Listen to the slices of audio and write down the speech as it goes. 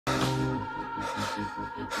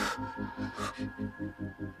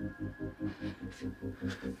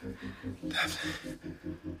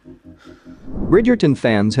Bridgerton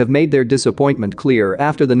fans have made their disappointment clear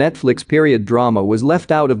after the Netflix period drama was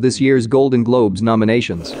left out of this year's Golden Globes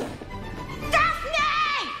nominations.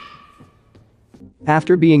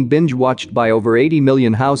 After being binge-watched by over 80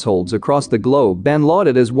 million households across the globe and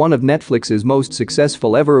lauded as one of Netflix's most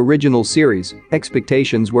successful ever original series,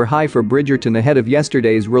 expectations were high for Bridgerton ahead of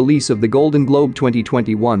yesterday's release of the Golden Globe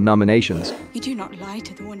 2021 nominations. You do not lie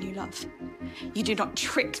to the one you love. You do not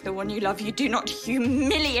trick the one you love. You do not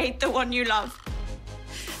humiliate the one you love.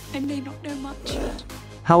 I may not know much.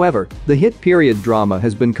 However, the hit period drama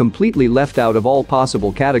has been completely left out of all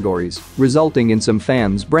possible categories, resulting in some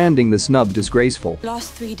fans branding the snub disgraceful.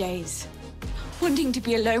 Last 3 days, wanting to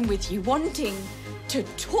be alone with you, wanting to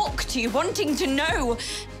talk to you, wanting to know.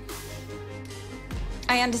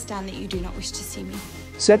 I understand that you do not wish to see me.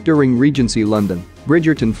 Set during Regency London,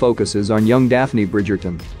 Bridgerton focuses on young Daphne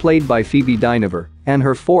Bridgerton, played by Phoebe Dynevor, and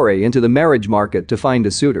her foray into the marriage market to find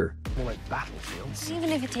a suitor. More like battlefields.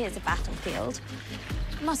 Even if it is a battlefield,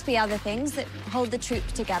 must be other things that hold the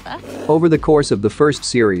troops together. Over the course of the first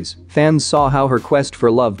series, fans saw how her quest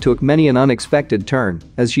for love took many an unexpected turn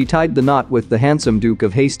as she tied the knot with the handsome Duke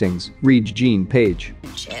of Hastings, Jean Page.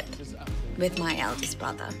 With my eldest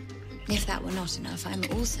brother. If that were not enough, I'm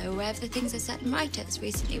also aware of the things a certain writer has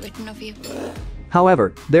recently written of you.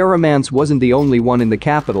 However, their romance wasn't the only one in the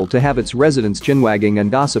capital to have its residents chin-wagging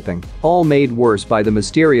and gossiping, all made worse by the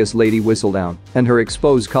mysterious Lady Whistledown and her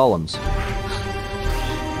exposed columns.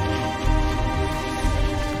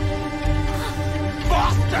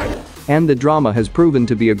 And the drama has proven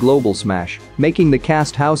to be a global smash, making the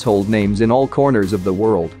cast household names in all corners of the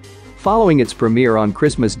world. Following its premiere on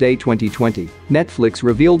Christmas Day 2020, Netflix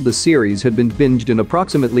revealed the series had been binged in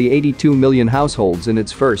approximately 82 million households in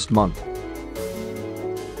its first month.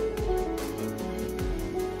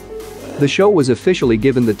 The show was officially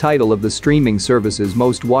given the title of the streaming service's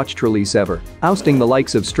most watched release ever, ousting the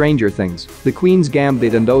likes of Stranger Things, The Queen's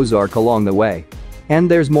Gambit and Ozark along the way. And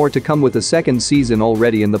there's more to come with a second season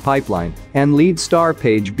already in the pipeline, and lead star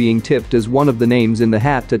Paige being tipped as one of the names in the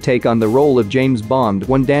hat to take on the role of James Bond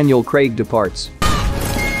when Daniel Craig departs.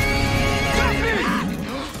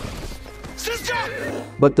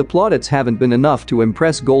 But the plaudits haven't been enough to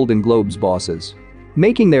impress Golden Globes bosses.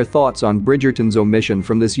 Making their thoughts on Bridgerton's omission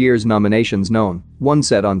from this year's nominations known, one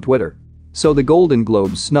said on Twitter. So the Golden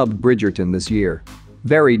Globes snubbed Bridgerton this year.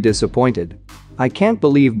 Very disappointed. I can't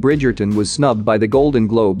believe Bridgerton was snubbed by the Golden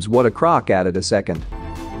Globes. What a crock, added a second.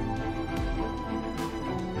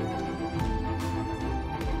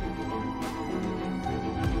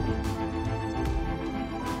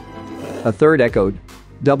 A third echoed.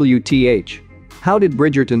 WTH. How did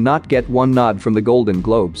Bridgerton not get one nod from the Golden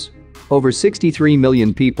Globes? Over 63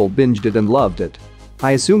 million people binged it and loved it.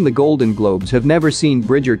 I assume the Golden Globes have never seen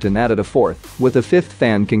Bridgerton added a fourth, with a fifth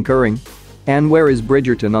fan concurring. And where is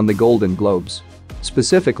Bridgerton on the Golden Globes?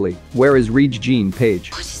 Specifically, where is Jean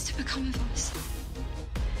Page? What is to become of us?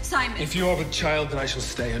 Simon. If you are with child, then I shall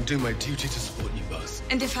stay and do my duty to support you both.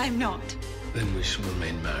 And if I'm not? Then we shall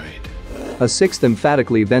remain married. A sixth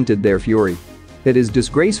emphatically vented their fury. It is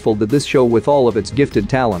disgraceful that this show, with all of its gifted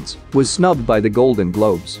talents, was snubbed by the Golden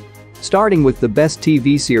Globes. Starting with the Best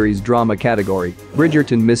TV Series Drama category,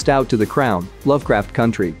 Bridgerton missed out to The Crown, Lovecraft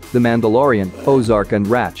Country, The Mandalorian, Ozark and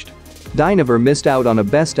Outraged. Dynevor missed out on a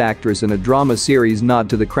Best Actress in a Drama Series nod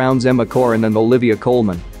to The Crown's Emma Corrin and Olivia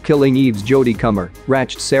Colman, Killing Eve's Jodie Comer,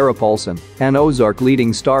 Outraged Sarah Paulson, and Ozark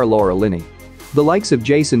leading star Laura Linney. The likes of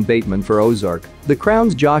Jason Bateman for Ozark, The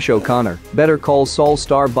Crown's Josh O'Connor, Better Call Saul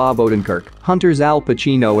star Bob Odenkirk, Hunter's Al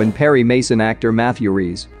Pacino and Perry Mason actor Matthew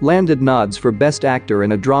Rhys landed nods for Best Actor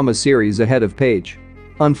in a Drama Series ahead of Page.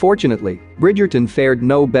 Unfortunately, Bridgerton fared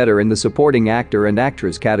no better in the Supporting Actor and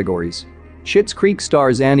Actress categories. Schitt's Creek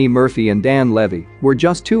stars Annie Murphy and Dan Levy were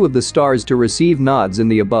just two of the stars to receive nods in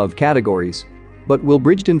the above categories. But will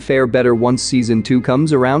Bridgerton fare better once season 2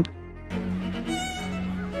 comes around?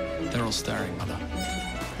 They're all stars.